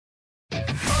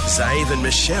Zave and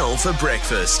Michelle for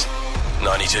breakfast.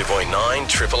 92.9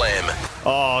 Triple M.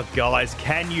 Oh, guys,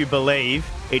 can you believe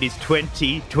it is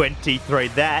 2023?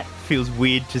 That feels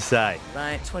weird to say.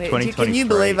 Mate, 2023. Can you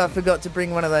believe I forgot to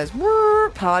bring one of those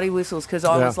party whistles? Because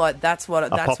I was like, that's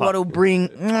what'll bring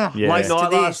Yeah. Late to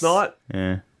night this. last night.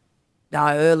 Yeah. No,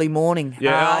 early morning.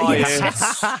 Yeah, Yes.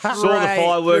 Saw the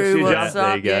fireworks, did ya? What's There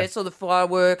up? you go. Yeah, saw the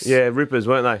fireworks. Yeah, rippers,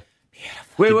 weren't they? Beautiful.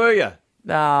 Where were you?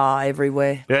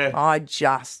 Everywhere. Yeah. I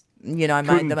just, made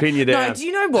Couldn't them. pin you down. No, do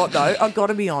you know what, though? I've got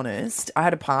to be honest. I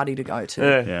had a party to go to.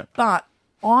 Yeah. But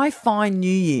I find New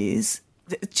Year's,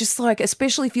 just like,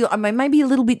 especially if you're, maybe a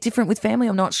little bit different with family,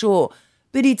 I'm not sure.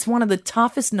 But it's one of the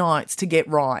toughest nights to get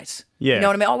right. Yeah. You know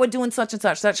what I mean? Oh, we're doing such and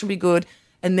such. That should be good.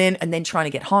 And then trying to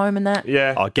get home and that.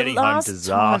 Yeah. Oh, getting The home last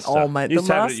disaster. Time, oh, mate, You the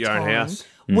just have it last at your own time house.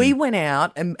 we went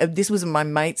out, and this was my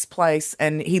mate's place,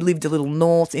 and he lived a little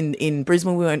north in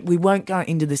Brisbane. We won't go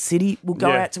into the city. We'll go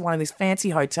Yeah. out to one of this fancy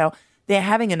hotel. They're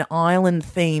having an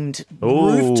island-themed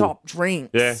Ooh. rooftop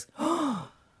drinks. Yeah.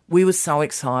 We were so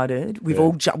excited. We've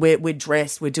all we're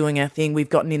dressed. We're doing our thing. We've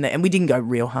gotten in there, and we didn't go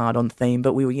real hard on theme,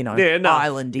 but we were Yeah, no.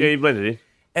 islandy. Yeah, you blended in.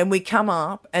 And we come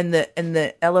up, and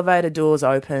the elevator doors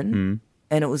open,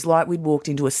 and it was like we'd walked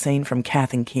into a scene from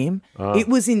Kath and Kim. It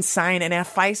was insane, and our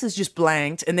faces just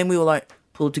blanked, and then we were like,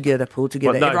 pull together. What, no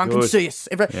Everyone can good. see us.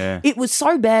 Yeah. It was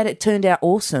so bad, it turned out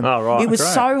awesome. Oh, right. It was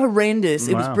Great. so horrendous.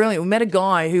 It was Wow. brilliant. We met a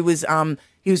guy who was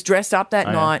he was dressed up that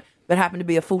yeah. night, but happened to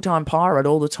be a full-time pirate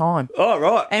all the time. Oh,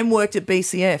 right. And worked at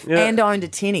BCF Yeah. and owned a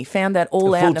tinny. Found that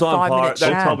all out in a Full-time 5-minute pirate.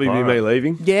 That'd chat. probably be me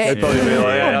leaving. Yeah. That'd probably be me.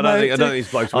 Like, I don't think Mate,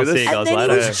 this bloke's I'll with us. see you guys And then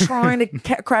later. he was trying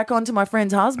to crack on to my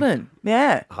friend's husband.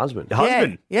 Yeah. Husband.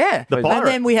 Husband? Yeah. The pirate? And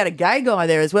then we had a gay guy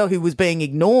there as well who was being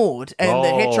ignored, and the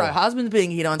Oh. hetero husband's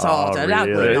being hit on. So Oh, it's an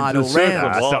really? ugly night all It's a circle round.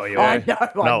 of That's life. not what you I want. know, I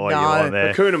Not what you want know.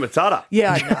 there. Hakuna Matata.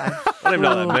 Yeah, I know. I don't even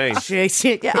know what that means.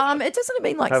 Jeez, yeah. It doesn't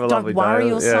mean like Have a don't lovely worry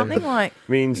day. or Yeah. something like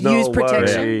Means no use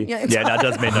protection. worry. Yeah, Yeah, no, it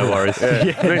does mean no worries.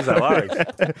 It means no worries.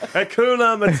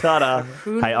 Hakuna Matata.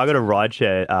 Hey, I got a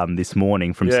rideshare this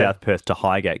morning from Yeah. South Perth to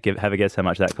Highgate. Have a guess how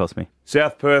much that cost me.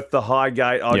 South Perth, the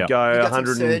Highgate, I'd Yeah. go You got some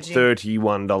surging?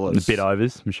 $131. A bit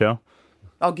overs, Michelle.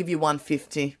 I'll give you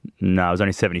 150. No, it was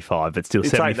only 75, but still You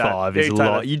take that. 75 Yeah, is you a take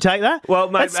lot. that. You take that? Well,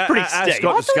 mate, that's pretty Ash steep.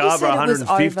 got to I thought you said Scarborough, it was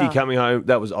 150 over. coming home.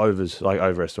 That was overs, like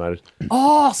overestimated.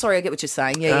 Oh, sorry, I get what you're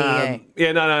saying. Yeah.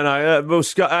 Yeah, no. Well,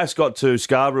 Ash got to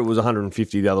Scarborough, it was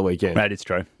 150 the other weekend. That is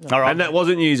true. All right. And that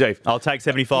wasn't New Year's Eve. I'll take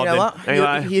 75 You know then. what?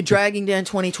 Anyway. You're dragging down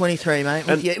 2023, mate.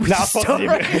 With your, with No, your story.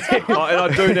 Oh, and I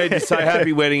do need to say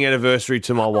happy wedding anniversary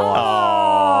to my wife.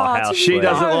 Oh, how to She sweet.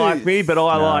 doesn't like me, but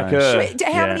I like her. Wait,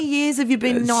 How Yeah. many years have you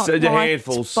been not So the liked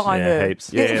handfuls. by Yeah, her?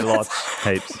 heaps. Yeah, lots.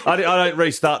 Heaps. I don't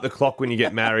restart the clock when you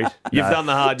get married. You've done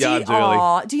the hard yards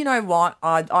early. Do you know what?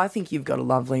 I think you've got a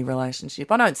lovely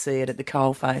relationship. I don't see it at the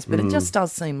coalface, but it just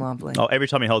does seem lovely. Oh, every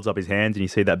time he holds up his hands and you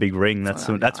see that big ring, that's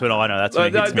when I know. That's when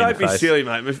it hits me in Don't the be face. silly,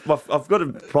 mate. I've got a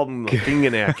problem with my finger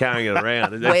now carrying it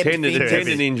around. It's a Web tendon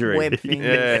finger. injury. Web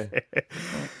finger. Yeah.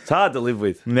 It's hard to live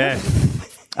with. Yeah.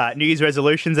 New Year's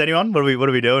resolutions, anyone? What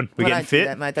are we doing? We I getting don't do fit?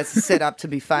 that, mate. That's set up to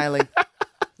be failing.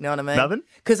 You know what I mean? Nothing?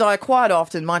 Because I quite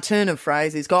often, my turn of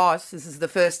phrase is, guys, this is the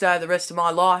first day of the rest of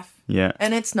my life. Yeah.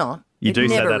 And it's not. You It do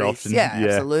say never that is. often. Yeah, Yeah.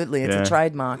 absolutely. It's Yeah. a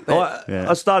trademark. But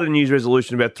I started a New Year's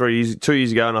resolution about 2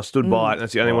 years ago, and I stood by it. And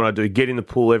that's the only one I do. Get in the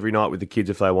pool every night with the kids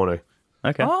if they want to.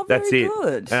 Okay. oh, very That's it.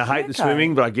 good. And I hate the Okay.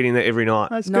 swimming, but I get in there every night.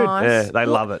 That's good. Nice. Yeah, they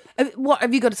love it. What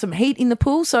have you got? Some heat in the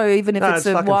pool, so even if No, it's it's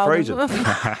a fucking wild, freezing.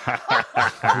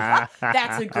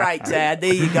 that's a great dad.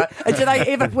 There you go. And do they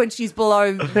ever, when she's below,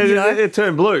 you know, They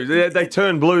turn blue. They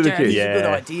turn blue, the that's kids. a good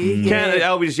Yeah. idea. Can, Yeah.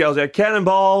 Albie just yells out,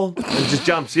 cannonball, and just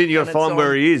jumps in. You got to And it's find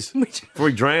where on. he is Which- before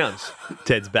he drowns.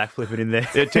 Ted's backflipping in there.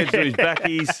 Yeah, Ted's doing his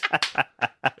backies.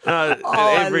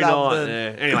 I Every love night. them.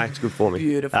 Yeah. Anyway, it's good for me.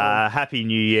 Beautiful. Happy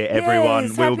New Year, everyone.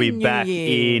 Yes, We'll be Happy New back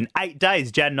Year. in 8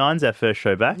 days. Jan 9's our first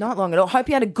show back. Not long at all. Hope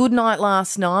you had a good night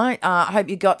last night. I hope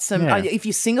you got some. Yeah. If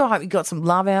you're single, I hope you got some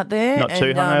love out there. Not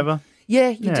too hungover. Yeah,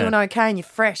 you're Yeah. doing okay and you're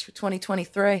fresh for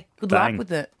 2023. Good Bang. luck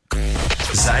with it.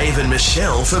 Zave and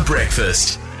Michelle for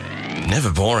breakfast. Never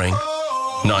boring.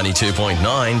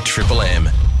 92.9 Triple M.